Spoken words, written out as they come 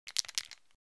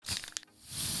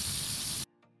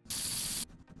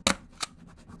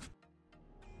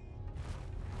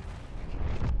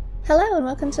Hello and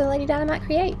welcome to Lady Dynamite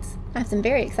Creates. I have some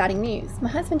very exciting news. My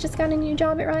husband just got a new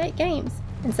job at Riot Games,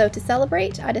 and so to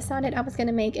celebrate, I decided I was going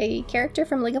to make a character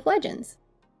from League of Legends.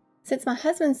 Since my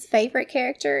husband's favorite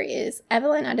character is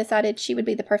Evelynn, I decided she would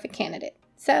be the perfect candidate.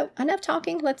 So, enough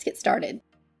talking, let's get started.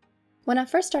 When I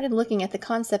first started looking at the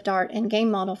concept art and game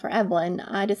model for Evelynn,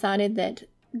 I decided that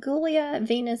Gulia,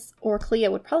 Venus, or Cleo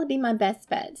would probably be my best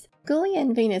bets. Gulia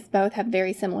and Venus both have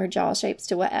very similar jaw shapes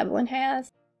to what Evelynn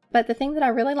has, but the thing that I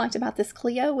really liked about this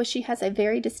Cleo was she has a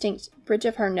very distinct bridge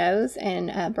of her nose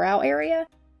and brow area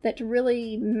that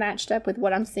really matched up with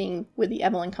what I'm seeing with the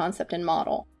Evelynn concept and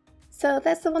model. So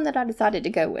that's the one that I decided to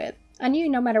go with. I knew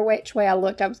no matter which way I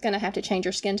looked I was going to have to change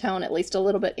her skin tone at least a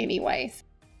little bit anyways.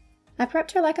 I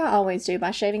prepped her like I always do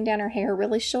by shaving down her hair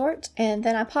really short, and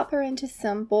then I pop her into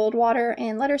some boiled water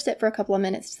and let her sit for a couple of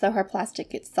minutes so her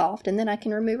plastic gets soft, and then I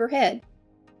can remove her head.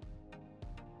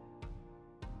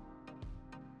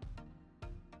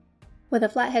 With a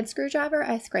flathead screwdriver,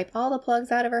 I scrape all the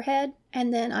plugs out of her head,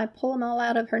 and then I pull them all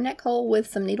out of her neck hole with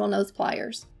some needle nose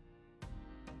pliers.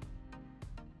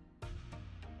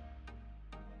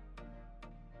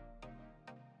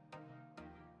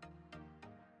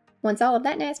 Once all of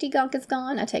that nasty gunk is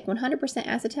gone, I take 100%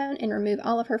 acetone and remove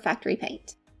all of her factory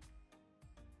paint.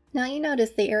 Now you notice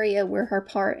the area where her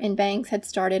part and bangs had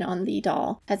started on the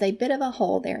doll has a bit of a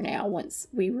hole there now once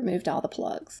we removed all the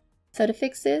plugs. So to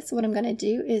fix this, what I'm going to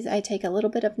do is I take a little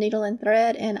bit of needle and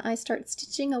thread and I start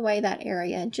stitching away that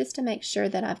area just to make sure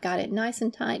that I've got it nice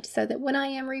and tight so that when I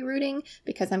am rerooting,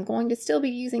 because I'm going to still be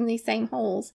using these same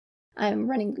holes, I'm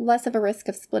running less of a risk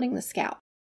of splitting the scalp.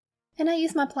 And I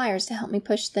use my pliers to help me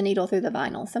push the needle through the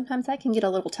vinyl. Sometimes that can get a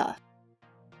little tough.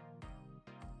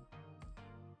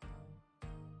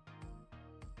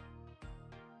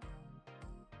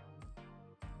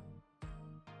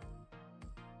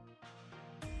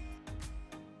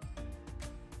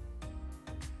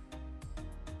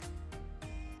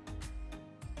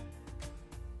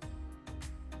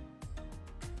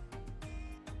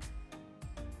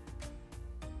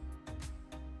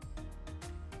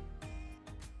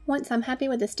 Once I'm happy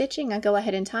with the stitching, I go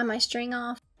ahead and tie my string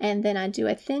off, and then I do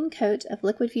a thin coat of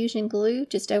liquid fusion glue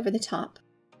just over the top.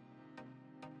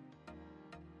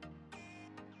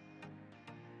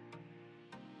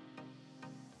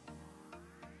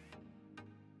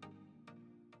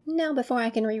 Now before I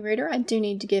can reroot her, I do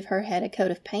need to give her head a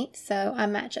coat of paint, so I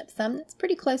match up some that's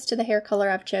pretty close to the hair color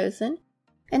I've chosen.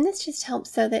 And this just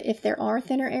helps so that if there are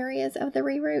thinner areas of the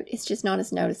reroot, it's just not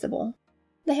as noticeable.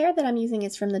 The hair that I'm using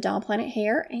is from the Doll Planet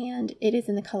hair, and it is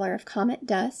in the color of Comet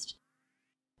Dust.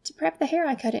 To prep the hair,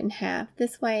 I cut it in half.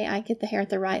 This way I get the hair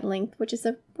at the right length, which is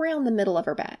around the middle of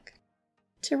her back.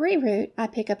 To reroot, I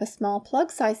pick up a small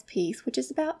plug-sized piece, which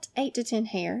is about 8 to 10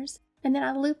 hairs, and then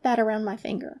I loop that around my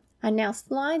finger. I now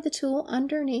slide the tool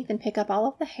underneath and pick up all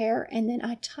of the hair, and then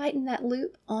I tighten that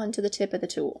loop onto the tip of the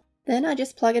tool. Then I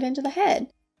just plug it into the head.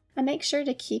 I make sure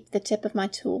to keep the tip of my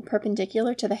tool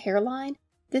perpendicular to the hairline.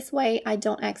 This way I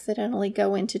don't accidentally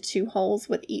go into 2 holes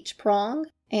with each prong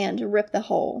and rip the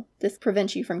hole. This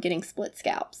prevents you from getting split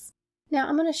scalps. Now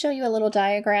I'm going to show you a little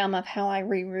diagram of how I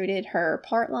rerooted her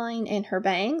part line and her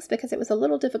bangs because it was a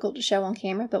little difficult to show on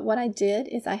camera, but what I did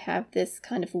is I have this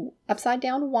kind of upside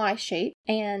down Y shape,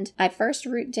 and I first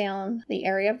root down the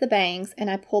area of the bangs and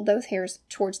I pulled those hairs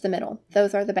towards the middle.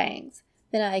 Those are the bangs.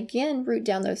 Then I again root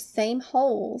down those same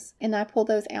holes and I pull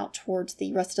those out towards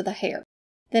the rest of the hair.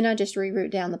 Then I just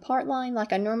reroot down the part line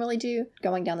like I normally do,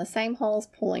 going down the same holes,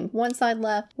 pulling one side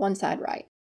left, one side right.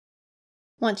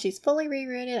 Once she's fully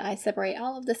rerooted, I separate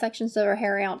all of the sections of her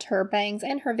hair out, her bangs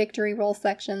and her victory roll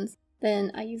sections.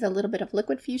 Then I use a little bit of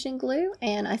liquid fusion glue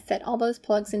and I set all those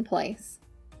plugs in place.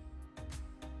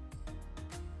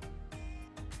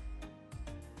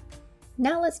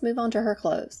 Now let's move on to her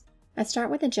clothes. I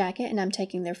start with the jacket and I'm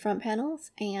taking their front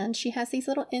panels, and she has these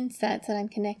little insets and I'm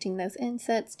connecting those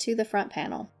insets to the front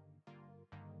panel.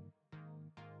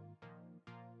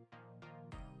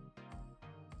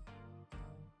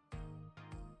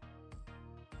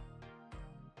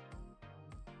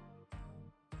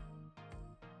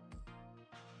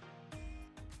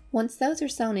 Once those are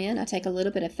sewn in, I take a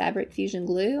little bit of fabric fusion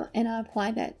glue and I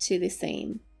apply that to the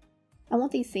seam. I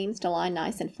want these seams to lie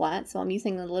nice and flat, so I'm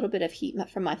using a little bit of heat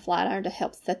from my flat iron to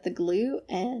help set the glue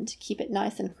and keep it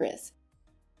nice and crisp.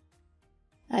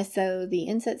 I sew the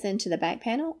insets into the back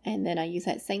panel, and then I use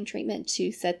that same treatment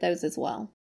to set those as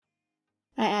well.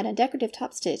 I add a decorative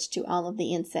top stitch to all of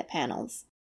the inset panels.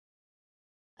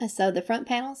 I sew the front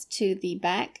panels to the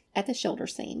back at the shoulder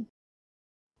seam.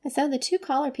 I sew the 2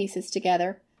 collar pieces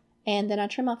together, and then I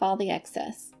trim off all the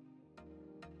excess.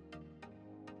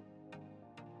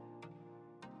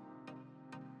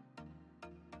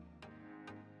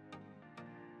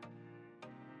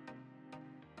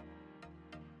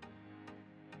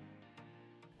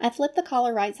 I flip the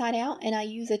collar right side out and I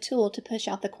use a tool to push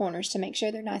out the corners to make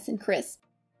sure they're nice and crisp.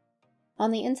 On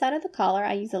the inside of the collar,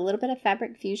 I use a little bit of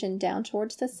fabric fusion down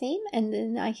towards the seam, and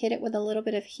then I hit it with a little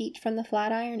bit of heat from the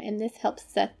flat iron, and this helps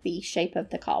set the shape of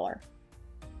the collar.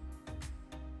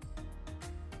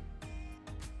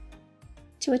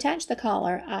 To attach the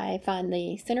collar, I find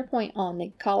the center point on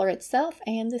the collar itself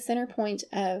and the center point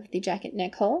of the jacket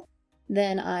neck hole.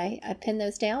 Then I pin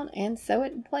those down and sew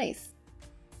it in place.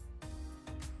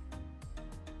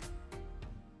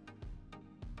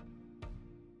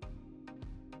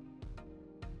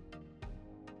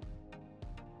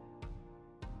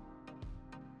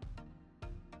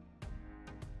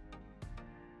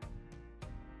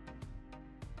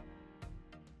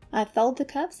 I fold the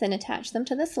cuffs and attach them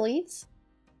to the sleeves.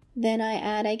 Then I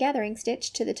add a gathering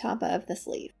stitch to the top of the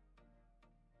sleeve.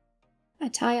 I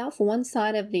tie off one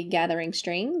side of the gathering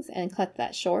strings and cut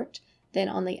that short. Then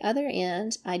on the other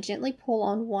end, I gently pull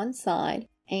on one side,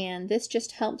 and this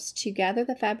just helps to gather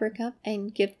the fabric up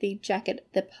and give the jacket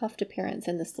the puffed appearance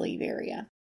in the sleeve area.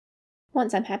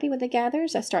 Once I'm happy with the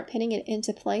gathers, I start pinning it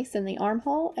into place in the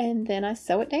armhole, and then I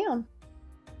sew it down.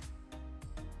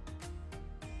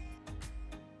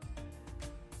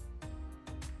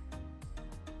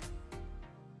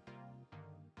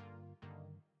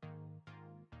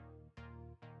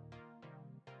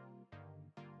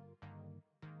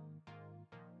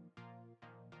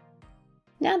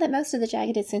 Now that most of the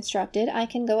jacket is constructed, I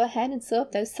can go ahead and sew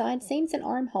up those side seams and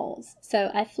armholes. So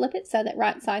I flip it so that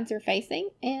right sides are facing,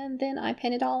 and then I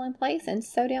pin it all in place and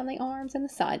sew down the arms and the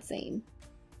side seam.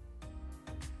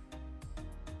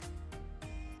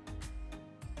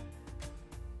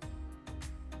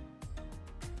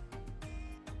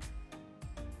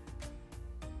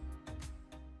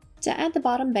 To add the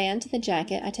bottom band to the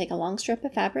jacket, I take a long strip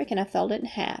of fabric and I fold it in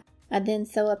half. I then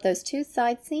sew up those two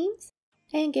side seams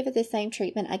and give it the same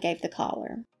treatment I gave the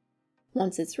collar.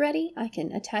 Once it's ready, I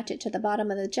can attach it to the bottom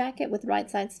of the jacket with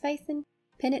right sides facing,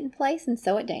 pin it in place, and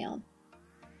sew it down.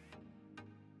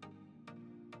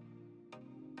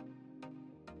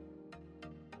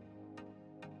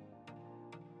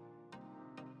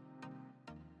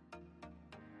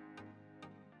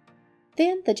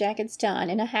 Then the jacket's done,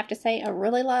 and I have to say I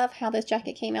really love how this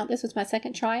jacket came out. This was my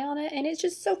second try on it, and it's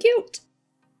just so cute!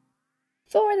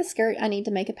 For the skirt, I need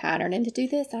to make a pattern, and to do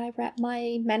this, I wrap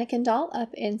my mannequin doll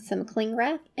up in some cling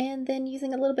wrap, and then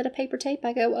using a little bit of paper tape,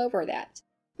 I go over that.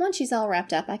 Once she's all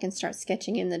wrapped up, I can start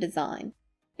sketching in the design.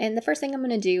 And the first thing I'm going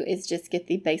to do is just get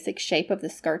the basic shape of the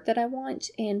skirt that I want,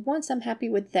 and once I'm happy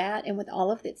with that and with all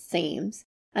of its seams,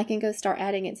 I can go start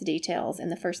adding its details,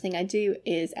 and the first thing I do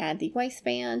is add the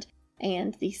waistband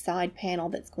and the side panel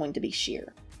that's going to be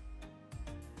sheer.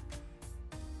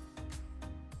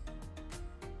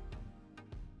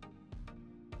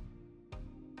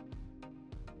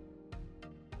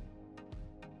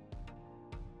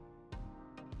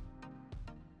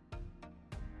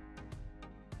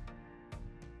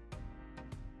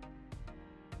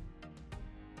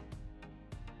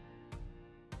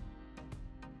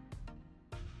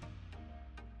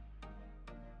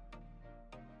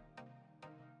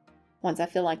 Once I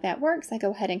feel like that works, I go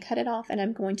ahead and cut it off, and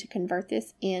I'm going to convert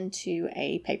this into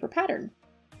a paper pattern.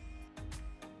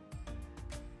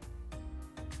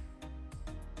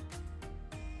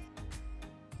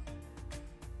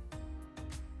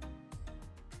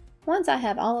 Once I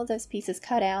have all of those pieces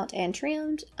cut out and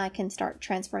trimmed, I can start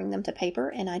transferring them to paper,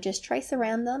 and I just trace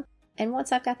around them, and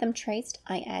once I've got them traced,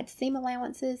 I add seam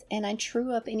allowances and I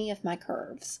true up any of my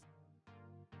curves.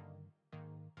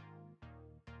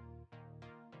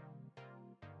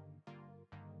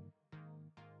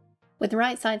 With the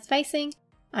right sides facing,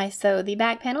 I sew the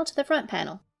back panel to the front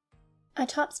panel. I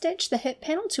top stitch the hip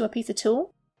panel to a piece of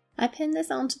tulle. I pin this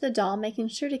onto the doll, making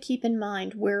sure to keep in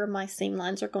mind where my seam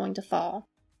lines are going to fall.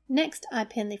 Next, I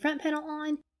pin the front panel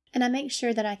on, and I make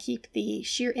sure that I keep the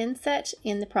sheer inset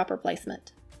in the proper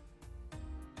placement.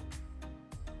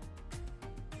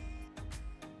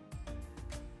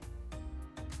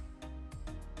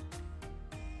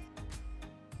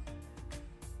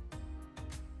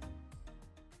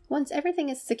 Once everything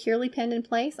is securely pinned in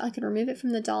place, I can remove it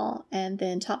from the doll and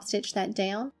then top stitch that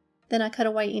down. Then I cut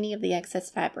away any of the excess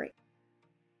fabric.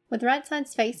 With right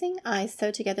sides facing, I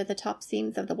sew together the top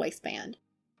seams of the waistband.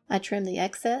 I trim the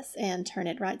excess and turn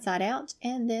it right side out,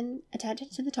 and then attach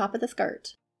it to the top of the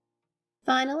skirt.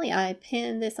 Finally, I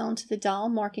pin this onto the doll,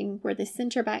 marking where the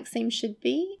center back seam should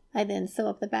be. I then sew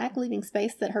up the back, leaving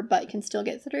space that her butt can still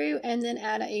get through, and then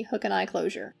add a hook and eye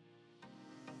closure.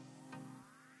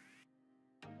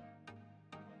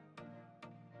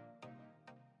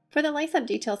 For the lace-up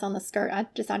details on the skirt, I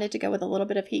decided to go with a little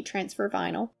bit of heat transfer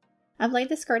vinyl. I've laid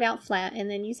the skirt out flat, and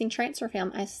then using transfer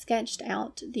film, I sketched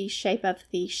out the shape of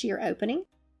the sheer opening.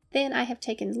 Then I have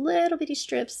taken little bitty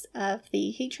strips of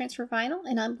the heat transfer vinyl,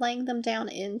 and I'm laying them down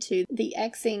into the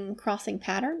Xing crossing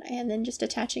pattern, and then just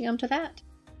attaching them to that.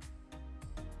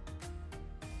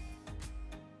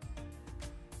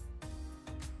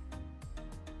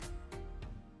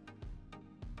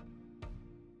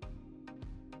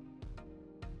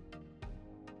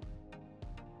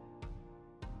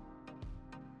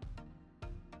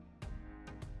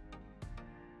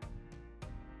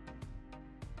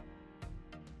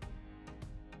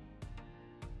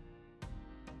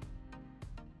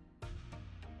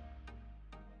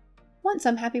 Once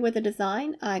I'm happy with the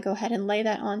design, I go ahead and lay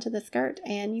that onto the skirt,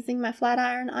 and using my flat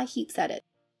iron, I heat set it.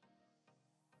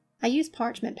 I use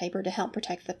parchment paper to help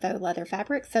protect the faux leather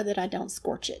fabric so that I don't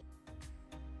scorch it.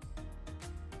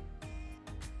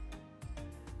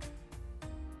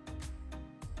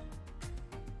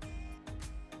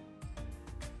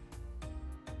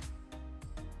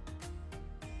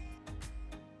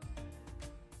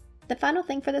 The final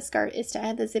thing for the skirt is to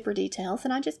add the zipper details,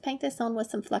 and I just paint this on with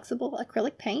some flexible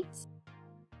acrylic paints.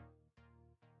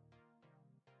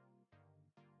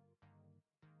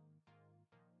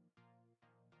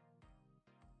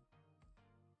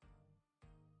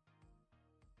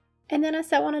 And then I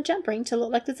sew on a jump ring to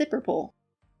look like the zipper pull.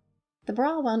 The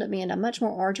bra wound up being a much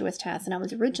more arduous task than I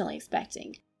was originally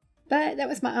expecting, but that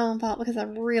was my own fault because I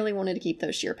really wanted to keep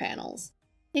those sheer panels.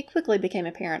 It quickly became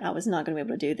apparent I was not going to be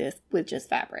able to do this with just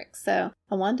fabric, so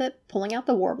I wound up pulling out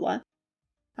the warbler.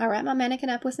 I wrapped my mannequin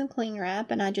up with some cling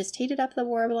wrap, and I just heated up the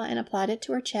warbler and applied it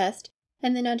to her chest,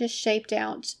 and then I just shaped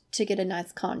out to get a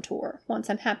nice contour. Once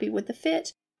I'm happy with the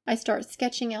fit, I start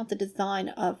sketching out the design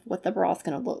of what the bra is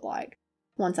going to look like.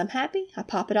 Once I'm happy, I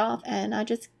pop it off and I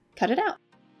just cut it out.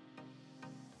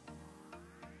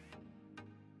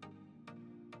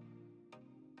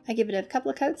 I give it a couple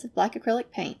of coats of black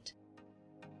acrylic paint.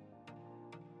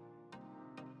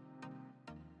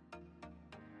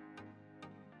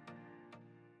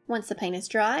 Once the paint is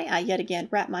dry, I yet again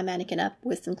wrap my mannequin up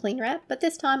with some cling wrap, but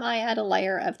this time I add a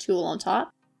layer of tulle on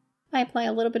top. I apply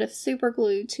a little bit of super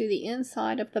glue to the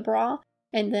inside of the bra,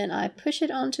 and then I push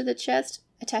it onto the chest,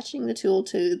 attaching the tulle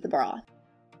to the bra.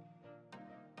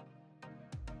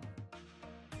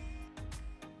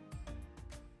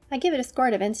 I give it a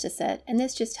squirt of Instaset, and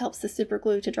this just helps the super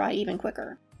glue to dry even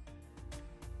quicker.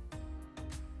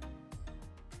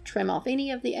 Trim off any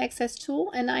of the excess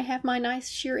tulle, and I have my nice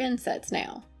sheer insets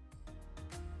now.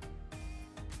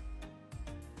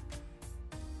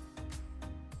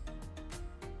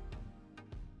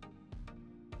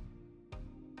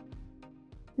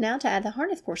 Now to add the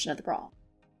harness portion of the bra.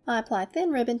 I apply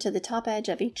thin ribbon to the top edge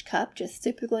of each cup, just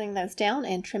super gluing those down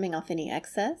and trimming off any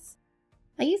excess.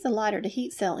 I use a lighter to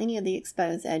heat seal any of the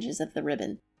exposed edges of the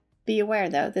ribbon. Be aware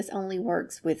though, this only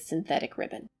works with synthetic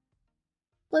ribbon.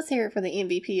 Let's hear it for the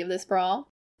MVP of this bra,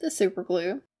 the super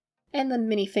glue, and the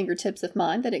many fingertips of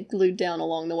mine that it glued down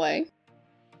along the way.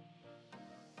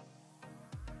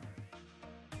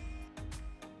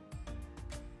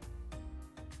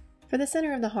 For the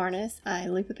center of the harness, I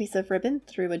loop a piece of ribbon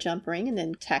through a jump ring and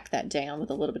then tack that down with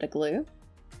a little bit of glue.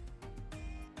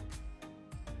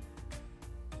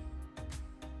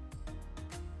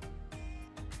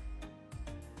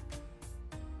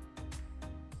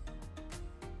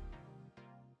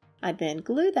 I then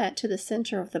glue that to the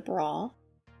center of the bra.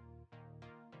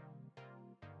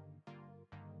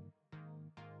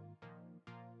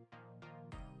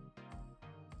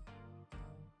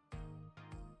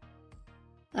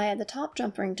 I add the top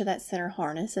jump ring to that center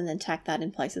harness and then tack that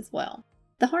in place as well.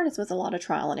 The harness was a lot of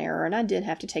trial and error, and I did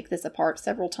have to take this apart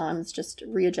several times, just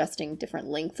readjusting different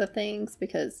lengths of things,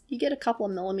 because you get a couple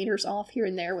of millimeters off here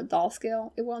and there with doll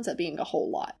scale, it winds up being a whole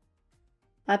lot.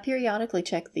 I periodically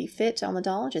check the fit on the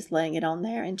doll, just laying it on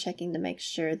there and checking to make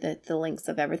sure that the lengths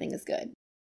of everything is good.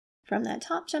 From that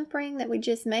top jump ring that we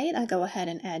just made, I go ahead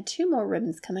and add 2 more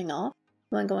ribbons coming off,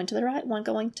 one going to the right, one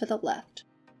going to the left.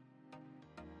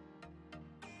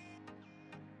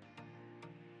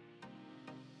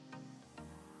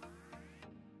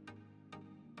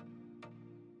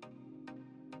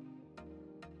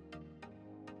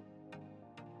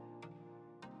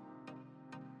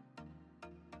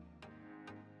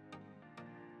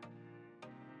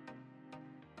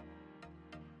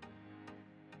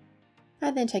 I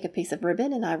then take a piece of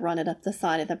ribbon and I run it up the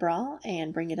side of the bra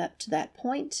and bring it up to that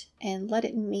point and let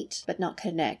it meet but not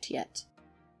connect yet.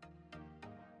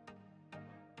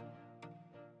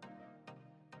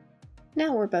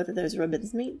 Now where both of those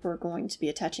ribbons meet, we're going to be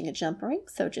attaching a jump ring,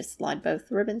 so just slide both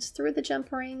ribbons through the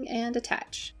jump ring and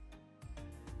attach.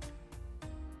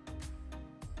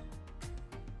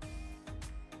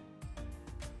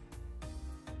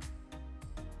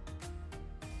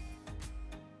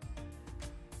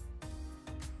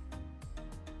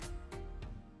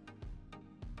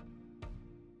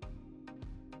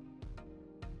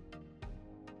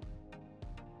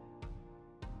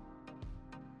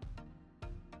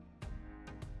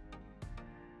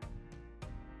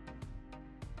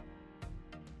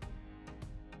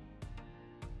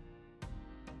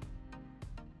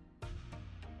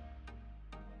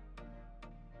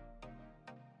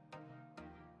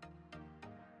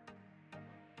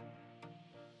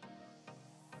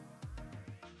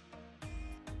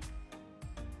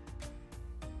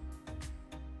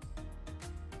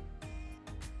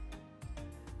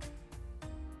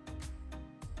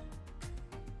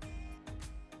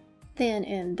 Then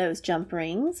in those jump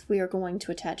rings, we are going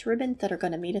to attach ribbons that are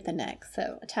going to meet at the neck.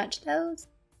 So attach those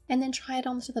and then try it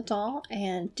onto the doll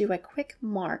and do a quick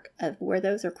mark of where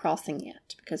those are crossing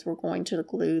at, because we're going to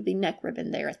glue the neck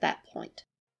ribbon there at that point.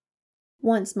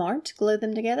 Once marked, glue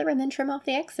them together and then trim off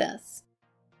the excess.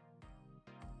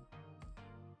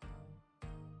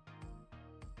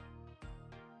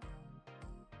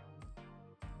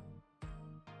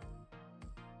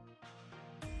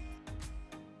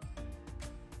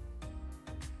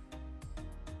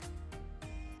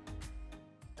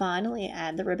 Finally,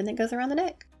 add the ribbon that goes around the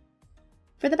neck.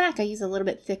 For the back, I use a little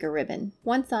bit thicker ribbon.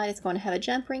 One side is going to have a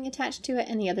jump ring attached to it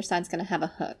and the other side is going to have a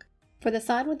hook. For the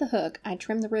side with the hook, I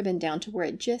trim the ribbon down to where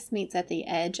it just meets at the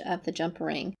edge of the jump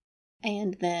ring.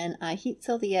 And then I heat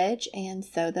seal the edge and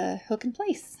sew the hook in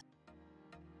place.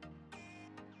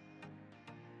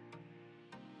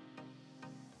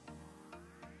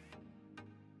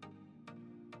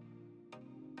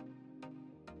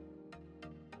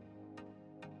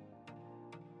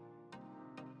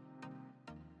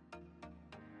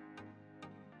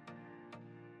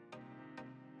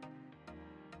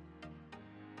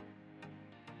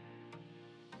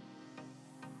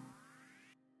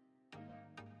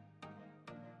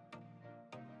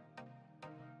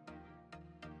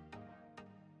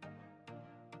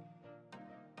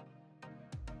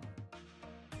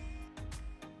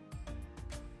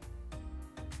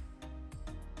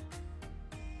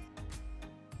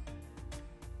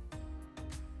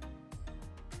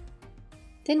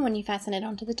 Then when you fasten it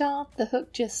onto the doll, the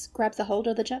hook just grabs a hold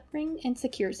of the jump ring and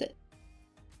secures it.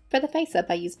 For the face-up,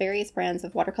 I use various brands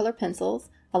of watercolor pencils,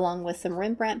 along with some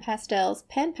Rembrandt pastels,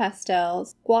 pan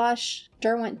pastels, gouache,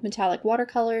 Derwent metallic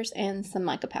watercolors, and some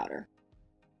mica powder.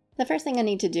 The first thing I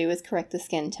need to do is correct the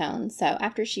skin tone, so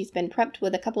after she's been prepped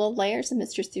with a couple of layers of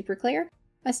Mr. Super Clear,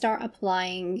 I start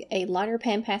applying a lighter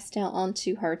pan pastel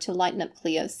onto her to lighten up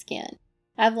Cleo's skin.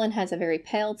 Evelynn has a very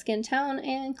pale skin tone,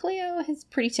 and Cleo is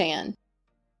pretty tan.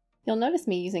 You'll notice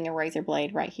me using a razor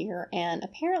blade right here, and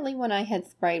apparently when I had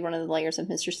sprayed one of the layers of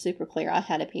Mr. Super Clear, I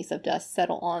had a piece of dust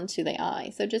settle onto the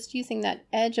eye. So just using that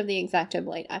edge of the X-Acto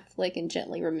blade, I flick and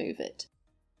gently remove it.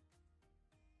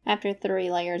 After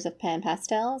 3 layers of pan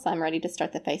pastels, I'm ready to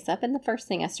start the face up, and the first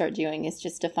thing I start doing is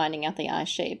just defining out the eye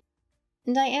shape.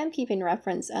 And I am keeping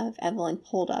reference of Evelynn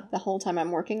pulled up the whole time I'm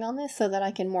working on this so that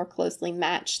I can more closely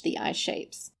match the eye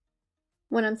shapes.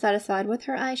 When I'm satisfied with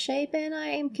her eye shape and I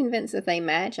am convinced that they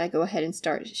match, I go ahead and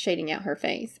start shading out her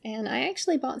face. And I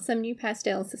actually bought some new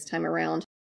pastels this time around.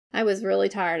 I was really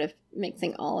tired of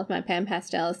mixing all of my pan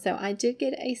pastels, so I did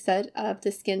get a set of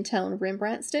the skin tone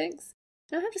Rembrandt sticks.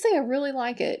 And I have to say I really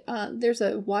like it. There's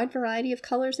a wide variety of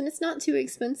colors and it's not too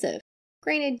expensive.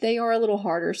 Granted, they are a little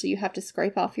harder, so you have to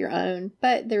scrape off your own,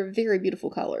 but they're very beautiful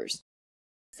colors.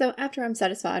 So after I'm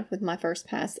satisfied with my first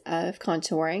pass of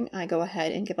contouring, I go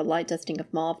ahead and give a light dusting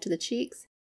of mauve to the cheeks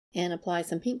and apply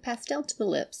some pink pastel to the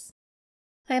lips.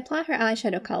 I apply her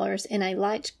eyeshadow colors in a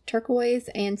light turquoise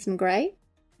and some gray.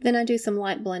 Then I do some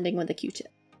light blending with a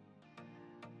Q-tip.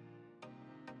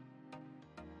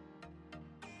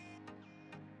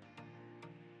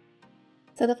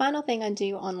 So the final thing I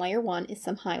do on layer 1 is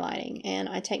some highlighting, and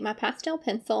I take my pastel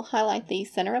pencil, highlight the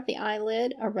center of the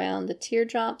eyelid, around the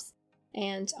teardrops,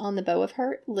 and on the bow of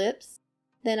her lips.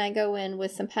 Then I go in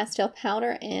with some pastel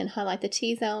powder and highlight the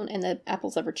T-zone and the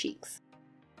apples of her cheeks.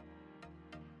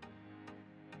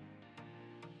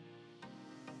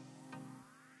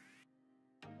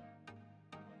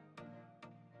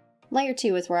 Layer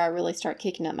 2 is where I really start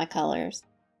kicking up my colors.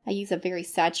 I use a very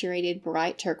saturated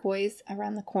bright turquoise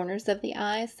around the corners of the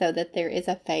eyes so that there is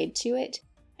a fade to it,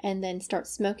 and then start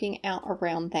smoking out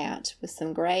around that with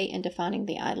some gray and defining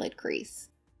the eyelid crease.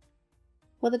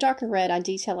 With a darker red, I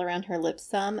detail around her lips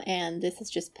some, and this is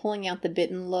just pulling out the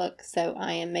bitten look, so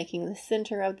I am making the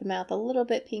center of the mouth a little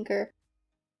bit pinker,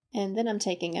 and then I'm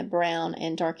taking a brown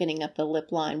and darkening up the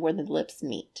lip line where the lips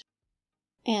meet.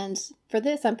 And for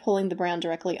this, I'm pulling the brown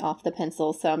directly off the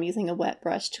pencil, so I'm using a wet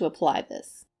brush to apply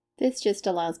this. This just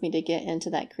allows me to get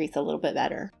into that crease a little bit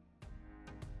better.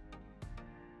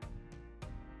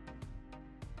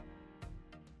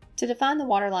 To define the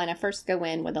waterline, I first go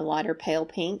in with a lighter pale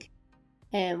pink.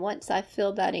 And once I've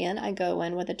filled that in, I go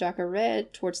in with a darker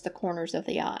red towards the corners of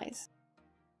the eyes.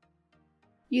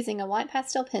 Using a white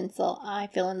pastel pencil, I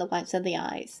fill in the whites of the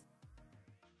eyes.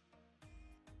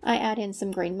 I add in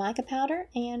some green mica powder,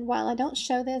 and while I don't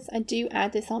show this, I do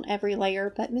add this on every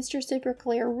layer, but Mr. Super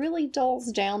Clear really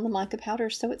dulls down the mica powder,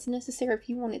 so it's necessary if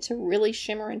you want it to really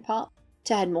shimmer and pop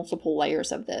to add multiple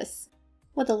layers of this.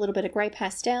 With a little bit of gray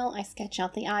pastel, I sketch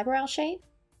out the eyebrow shape.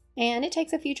 And it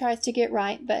takes a few tries to get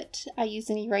right, but I use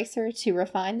an eraser to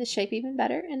refine the shape even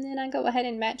better, and then I go ahead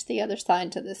and match the other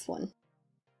side to this one.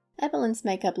 Evelynn's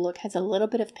makeup look has a little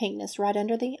bit of pinkness right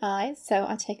under the eyes, so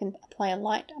I take and apply a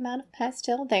light amount of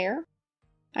pastel there.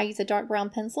 I use a dark brown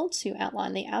pencil to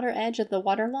outline the outer edge of the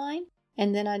waterline,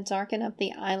 and then I darken up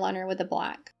the eyeliner with a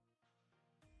black.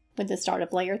 With the start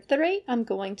of layer 3, I'm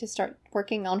going to start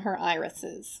working on her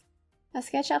irises. I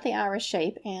sketch out the iris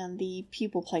shape and the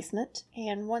pupil placement,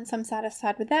 and once I'm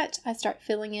satisfied with that, I start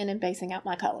filling in and basing out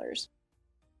my colors.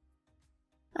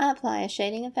 I apply a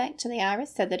shading effect to the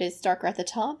iris so that it's darker at the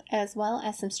top, as well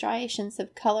as some striations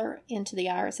of color into the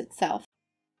iris itself.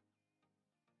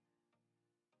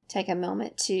 Take a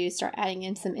moment to start adding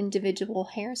in some individual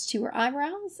hairs to her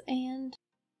eyebrows, and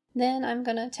then I'm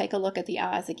going to take a look at the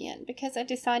eyes again because I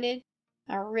decided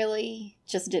I really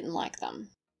just didn't like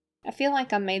them. I feel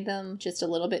like I made them just a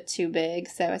little bit too big,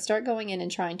 so I start going in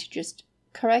and trying to just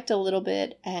correct a little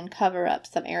bit and cover up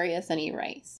some areas and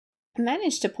erase. I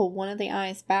managed to pull one of the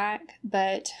eyes back,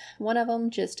 but one of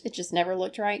them just never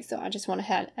looked right, so I just went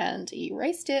ahead and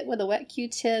erased it with a wet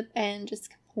Q-tip and just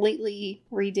completely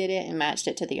redid it and matched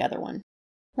it to the other one.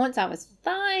 Once I was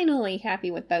finally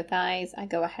happy with both eyes, I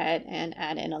go ahead and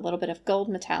add in a little bit of gold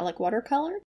metallic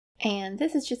watercolor, and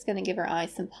this is just going to give her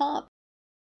eyes some pop.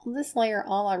 On this layer,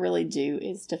 all I really do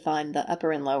is define the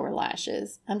upper and lower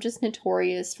lashes. I'm just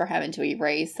notorious for having to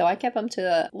erase, so I kept them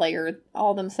to layer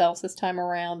all themselves this time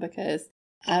around because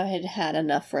I had had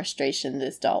enough frustration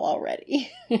this doll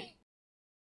already.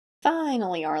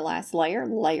 Finally, our last layer,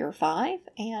 layer 5,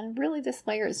 and really this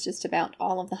layer is just about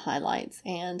all of the highlights,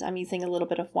 and I'm using a little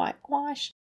bit of white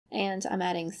gouache, and I'm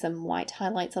adding some white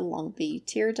highlights along the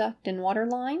tear duct and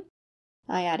waterline.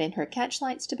 I add in her catch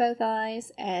lights to both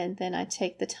eyes, and then I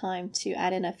take the time to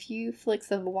add in a few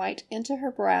flicks of white into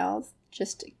her brows,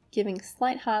 just giving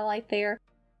slight highlight there,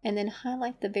 and then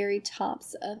highlight the very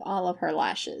tops of all of her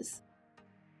lashes.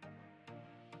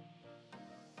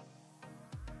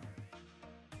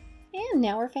 And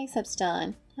now her face up's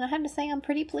done. I have to say I'm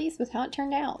pretty pleased with how it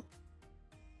turned out.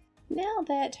 Now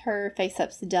that her face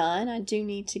up's done, I do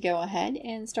need to go ahead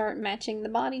and start matching the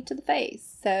body to the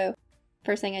face. So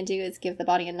first thing I do is give the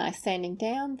body a nice sanding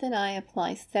down, then I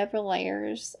apply several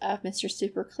layers of Mr.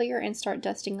 Super Clear and start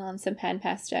dusting on some pan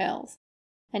pastels.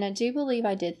 And I do believe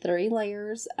I did 3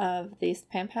 layers of these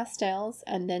pan pastels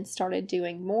and then started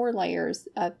doing more layers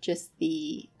of just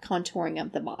the contouring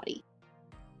of the body.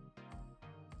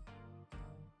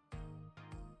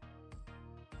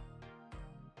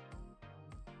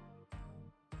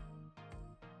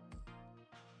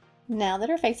 Now that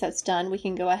her face up's done, we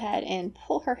can go ahead and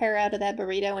pull her hair out of that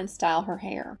burrito and style her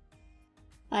hair.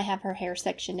 I have her hair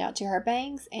sectioned out to her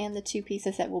bangs and the 2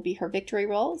 pieces that will be her victory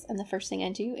rolls, and the first thing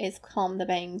I do is comb the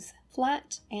bangs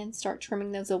flat and start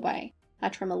trimming those away. I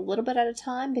trim a little bit at a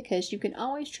time because you can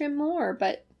always trim more,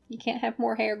 but you can't have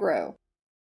more hair grow.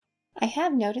 I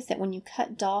have noticed that when you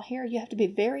cut doll hair, you have to be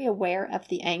very aware of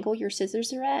the angle your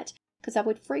scissors are at, because I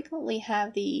would frequently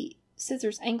have the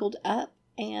scissors angled up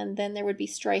and then there would be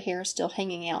stray hair still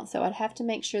hanging out, so I'd have to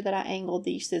make sure that I angled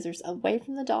these scissors away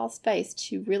from the doll's face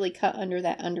to really cut under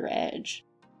that under edge.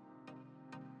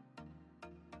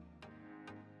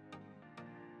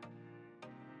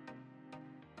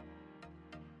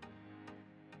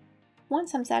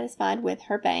 Once I'm satisfied with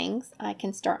her bangs, I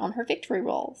can start on her victory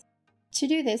rolls. To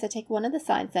do this, I take one of the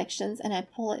side sections and I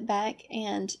pull it back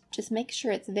and just make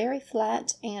sure it's very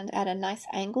flat and at a nice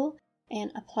angle, and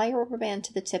apply a rubber band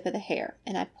to the tip of the hair.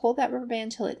 And I pull that rubber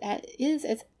band till it is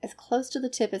as close to the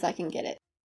tip as I can get it.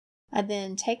 I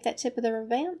then take that tip of the rubber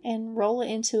band and roll it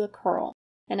into a curl.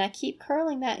 And I keep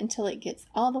curling that until it gets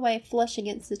all the way flush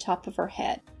against the top of her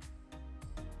head.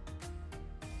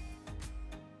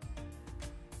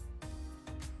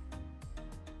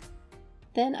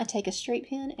 Then I take a straight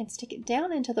pin and stick it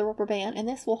down into the rubber band, and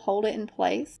this will hold it in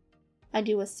place. I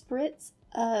do a spritz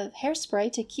of hairspray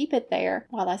to keep it there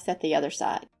while I set the other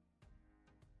side.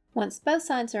 Once both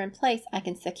sides are in place, I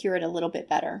can secure it a little bit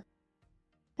better.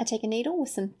 I take a needle with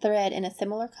some thread in a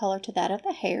similar color to that of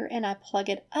the hair and I plug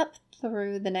it up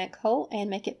through the neck hole and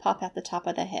make it pop out the top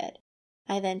of the head.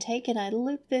 I then take and I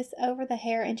loop this over the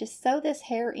hair and just sew this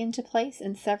hair into place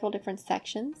in several different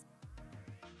sections.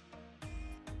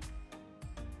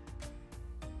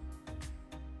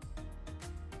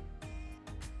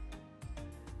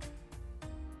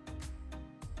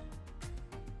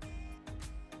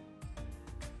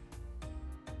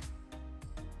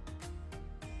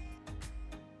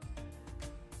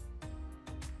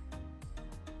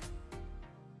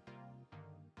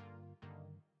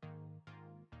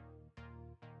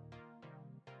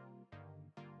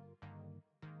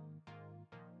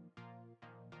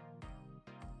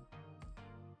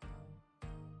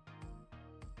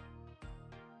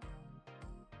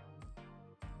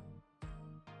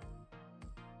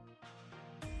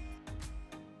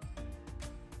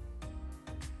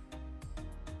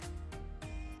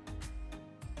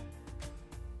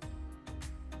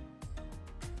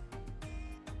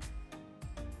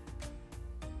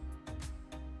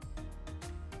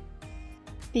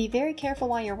 Be very careful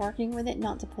while you're working with it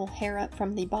not to pull hair up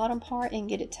from the bottom part and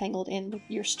get it tangled in with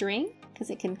your string, because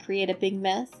it can create a big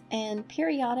mess. And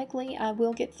periodically I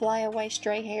will get flyaway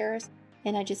stray hairs,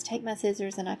 and I just take my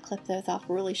scissors and I clip those off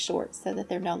really short so that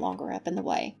they're no longer up in the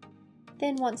way.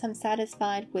 Then once I'm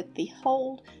satisfied with the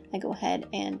hold, I go ahead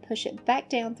and push it back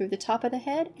down through the top of the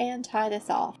head and tie this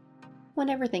off. When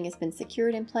everything has been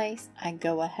secured in place, I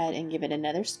go ahead and give it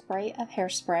another spray of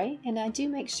hairspray, and I do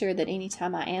make sure that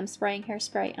anytime I am spraying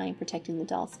hairspray, I am protecting the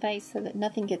doll's face so that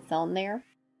nothing gets on there.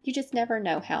 You just never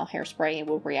know how hairspray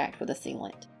will react with a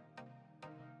sealant.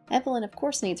 Evelynn of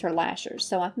course needs her lashers,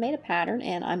 so I've made a pattern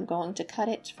and I'm going to cut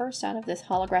it first out of this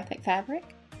holographic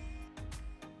fabric.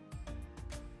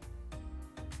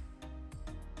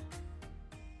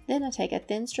 Then I take a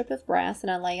thin strip of brass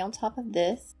and I lay on top of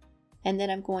this, and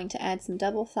then I'm going to add some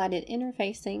double-sided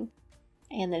interfacing,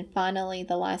 and then finally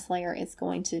the last layer is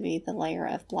going to be the layer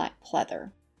of black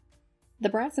pleather. The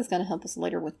brass is going to help us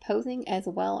later with posing as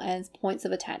well as points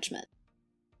of attachment.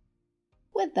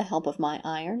 With the help of my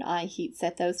iron, I heat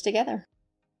set those together.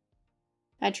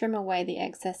 I trim away the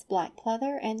excess black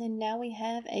pleather, and then now we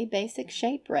have a basic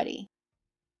shape ready.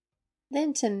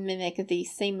 Then to mimic the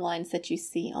seam lines that you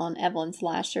see on Evelynn's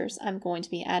lashers, I'm going to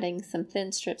be adding some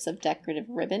thin strips of decorative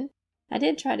ribbon. I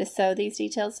did try to sew these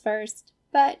details first,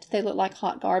 but they look like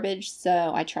hot garbage,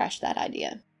 so I trashed that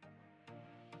idea.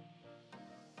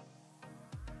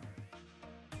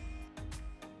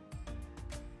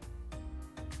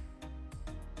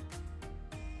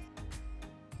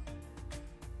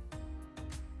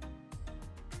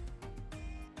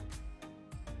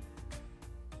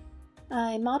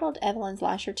 I modeled Evelynn's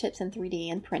lasher tips in 3D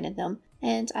and printed them,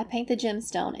 and I paint the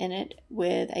gemstone in it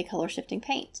with a color shifting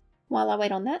paint. While I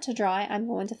wait on that to dry, I'm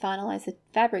going to finalize the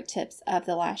fabric tips of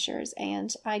the lashers,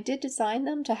 and I did design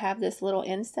them to have this little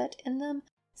inset in them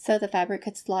so the fabric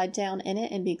could slide down in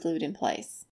it and be glued in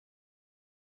place.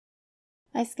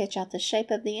 I sketch out the shape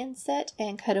of the inset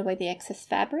and cut away the excess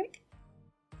fabric.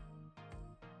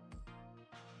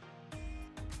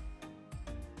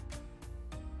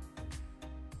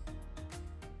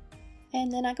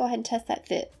 And then I go ahead and test that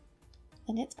fit,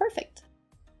 and it's perfect.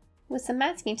 With some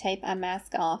masking tape, I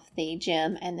mask off the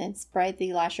gem and then spray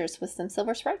the lashers with some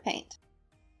silver spray paint.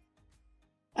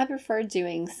 I prefer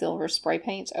doing silver spray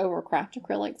paint over craft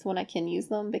acrylics when I can use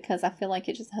them because I feel like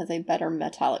it just has a better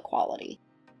metallic quality.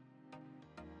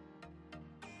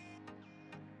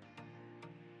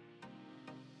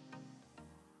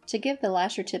 To give the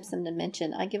lasher tip some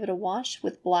dimension, I give it a wash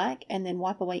with black and then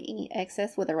wipe away any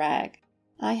excess with a rag.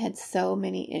 I had so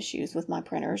many issues with my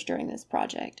printers during this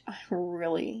project. I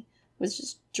really was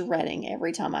just dreading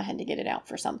every time I had to get it out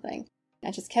for something. I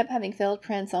just kept having failed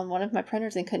prints on one of my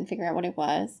printers and couldn't figure out what it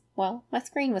was. Well, my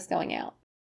screen was going out.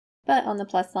 But on the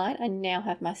plus side, I now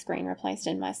have my screen replaced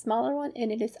in my smaller one,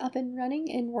 and it is up and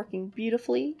running and working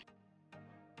beautifully.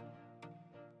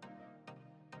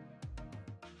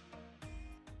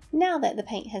 Now that the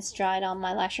paint has dried on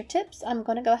my lasher tips, I'm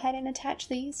going to go ahead and attach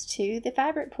these to the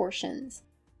fabric portions.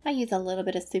 I use a little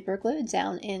bit of super glue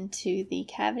down into the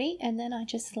cavity, and then I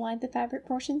just slide the fabric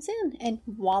portions in, and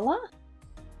voila!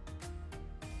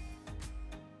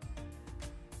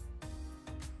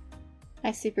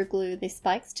 I super glue the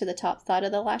spikes to the top side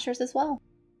of the lashers as well.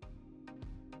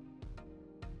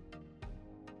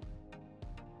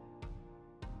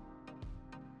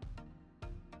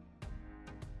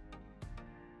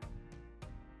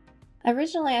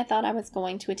 Originally, I thought I was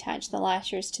going to attach the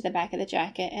lashers to the back of the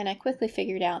jacket, and I quickly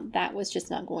figured out that was just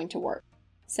not going to work.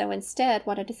 So instead,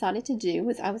 what I decided to do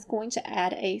was I was going to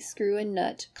add a screw and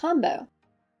nut combo.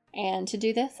 And to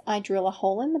do this, I drill a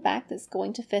hole in the back that's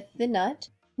going to fit the nut.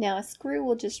 Now a screw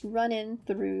will just run in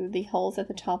through the holes at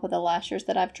the top of the lashers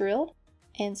that I've drilled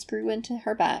and screw into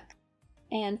her back.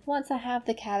 And once I have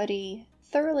the cavity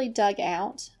thoroughly dug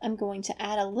out, I'm going to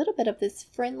add a little bit of this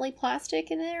friendly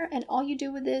plastic in there, and all you do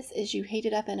with this is you heat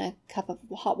it up in a cup of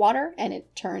hot water and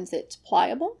it turns it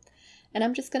pliable. And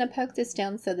I'm just going to poke this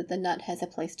down so that the nut has a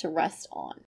place to rest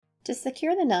on. To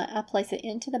secure the nut, I place it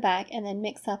into the back and then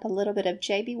mix up a little bit of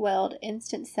JB Weld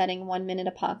Instant Setting 1 Minute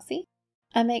Epoxy.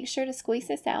 I make sure to squeeze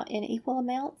this out in equal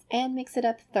amounts and mix it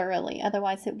up thoroughly,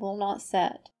 otherwise it will not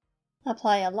set.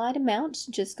 Apply a light amount,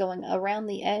 just going around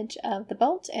the edge of the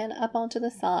bolt and up onto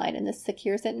the side, and this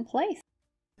secures it in place.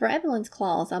 For Evelynn's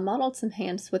claws, I modeled some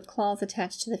hands with claws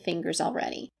attached to the fingers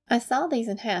already. I saw these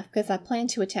in half because I plan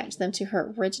to attach them to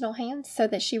her original hands so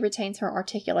that she retains her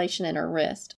articulation in her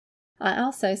wrist. I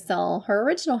also saw her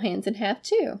original hands in half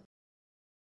too.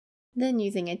 Then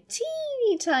using a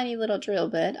teeny tiny little drill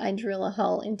bit, I drill a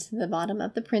hole into the bottom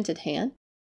of the printed hand.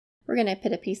 We're going to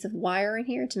put a piece of wire in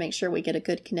here to make sure we get a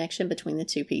good connection between the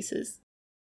two pieces.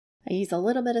 I use a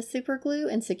little bit of super glue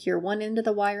and secure one end of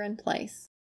the wire in place.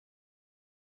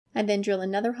 I then drill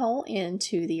another hole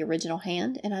into the original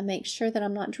hand, and I make sure that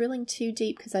I'm not drilling too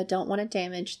deep because I don't want to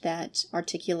damage that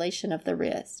articulation of the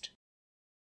wrist.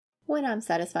 When I'm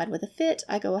satisfied with the fit,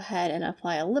 I go ahead and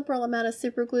apply a liberal amount of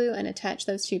super glue and attach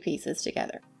those two pieces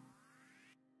together.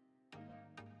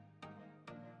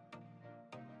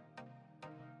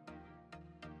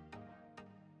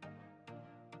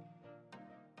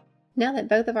 Now that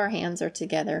both of our hands are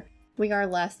together, we are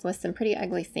left with some pretty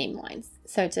ugly seam lines.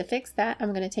 So to fix that,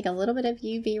 I'm going to take a little bit of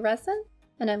UV resin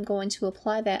and I'm going to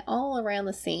apply that all around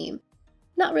the seam.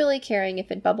 Not really caring if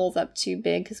it bubbles up too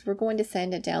big because we're going to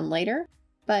sand it down later,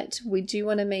 but we do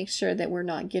want to make sure that we're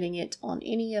not getting it on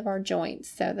any of our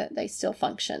joints so that they still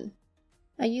function.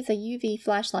 I use a UV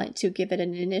flashlight to give it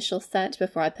an initial set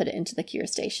before I put it into the cure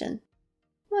station.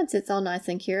 Once it's all nice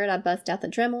and cured, I bust out the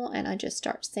Dremel and I just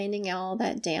start sanding all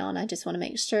that down. I just want to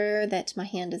make sure that my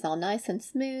hand is all nice and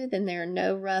smooth and there are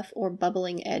no rough or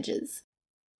bubbling edges.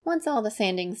 Once all the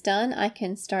sanding's done, I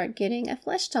can start getting a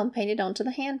flesh tone painted onto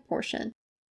the hand portion.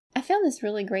 I found this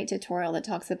really great tutorial that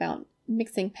talks about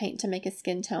mixing paint to make a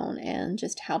skin tone and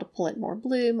just how to pull it more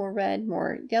blue, more red,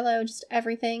 more yellow, just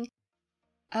everything.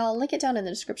 I'll link it down in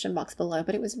the description box below,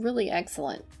 but it was really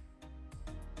excellent.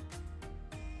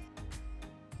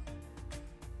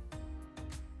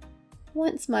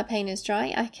 Once my paint is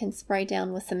dry, I can spray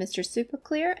down with some Mr. Super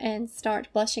Clear and start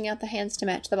blushing out the hands to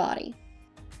match the body.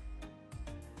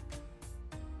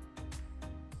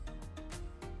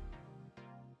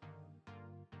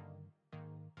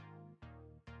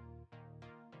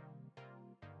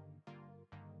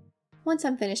 Once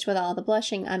I'm finished with all the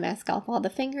blushing, I mask off all the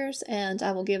fingers and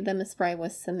I will give them a spray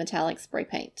with some metallic spray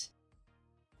paint.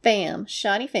 Bam!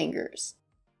 Shiny fingers!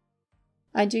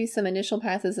 I do some initial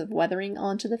passes of weathering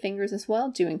onto the fingers as well,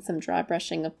 doing some dry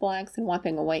brushing of blacks and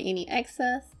wiping away any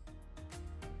excess.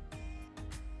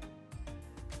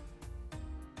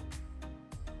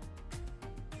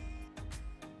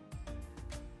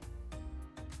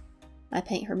 I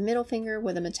paint her middle finger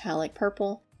with a metallic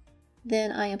purple.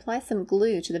 Then I apply some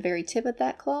glue to the very tip of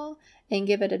that claw and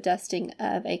give it a dusting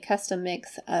of a custom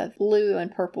mix of blue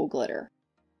and purple glitter.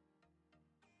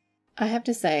 I have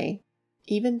to say,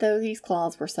 even though these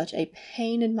claws were such a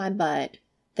pain in my butt,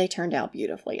 they turned out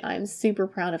beautifully. I'm super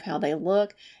proud of how they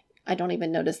look. I don't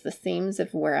even notice the seams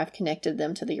of where I've connected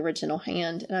them to the original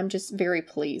hand, and I'm just very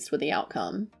pleased with the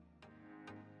outcome.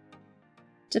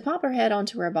 To pop her head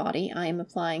onto her body, I am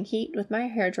applying heat with my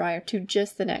hairdryer to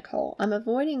just the neck hole. I'm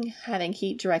avoiding having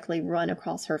heat directly run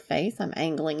across her face. I'm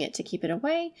angling it to keep it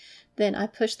away. Then I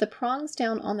push the prongs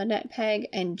down on the neck peg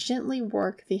and gently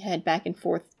work the head back and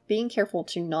forth, being careful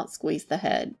to not squeeze the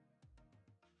head.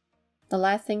 The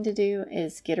last thing to do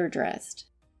is get her dressed.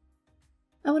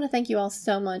 I want to thank you all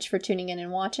so much for tuning in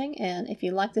and watching, and if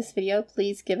you like this video,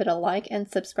 please give it a like and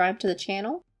subscribe to the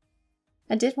channel.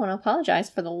 I did want to apologize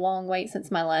for the long wait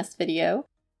since my last video.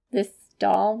 This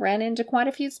doll ran into quite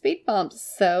a few speed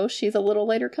bumps, so she's a little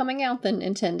later coming out than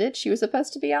intended. She was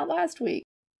supposed to be out last week.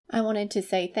 I wanted to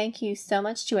say thank you so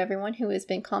much to everyone who has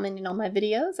been commenting on my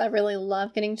videos. I really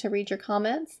love getting to read your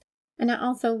comments. And I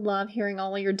also love hearing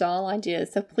all of your doll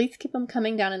ideas, so please keep them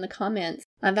coming down in the comments.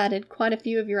 I've added quite a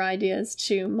few of your ideas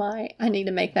to my I need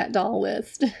to make that doll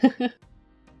list.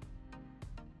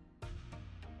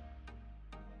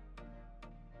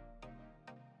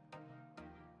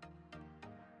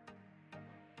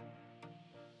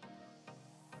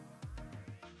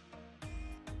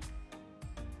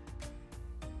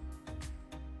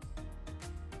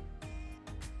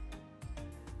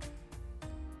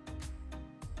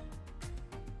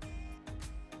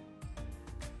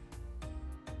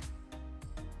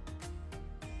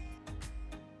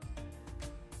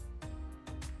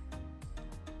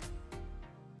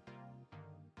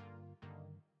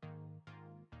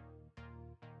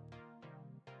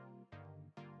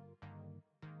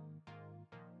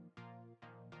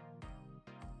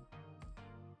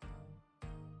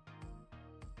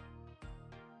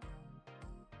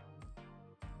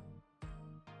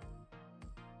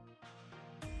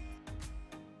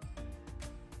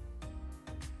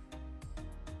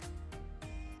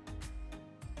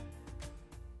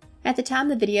 At the time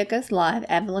the video goes live,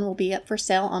 Evelynn will be up for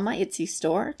sale on my Etsy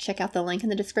store. Check out the link in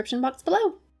the description box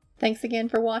below. Thanks again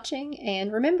for watching,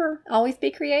 and remember, always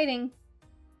be creating!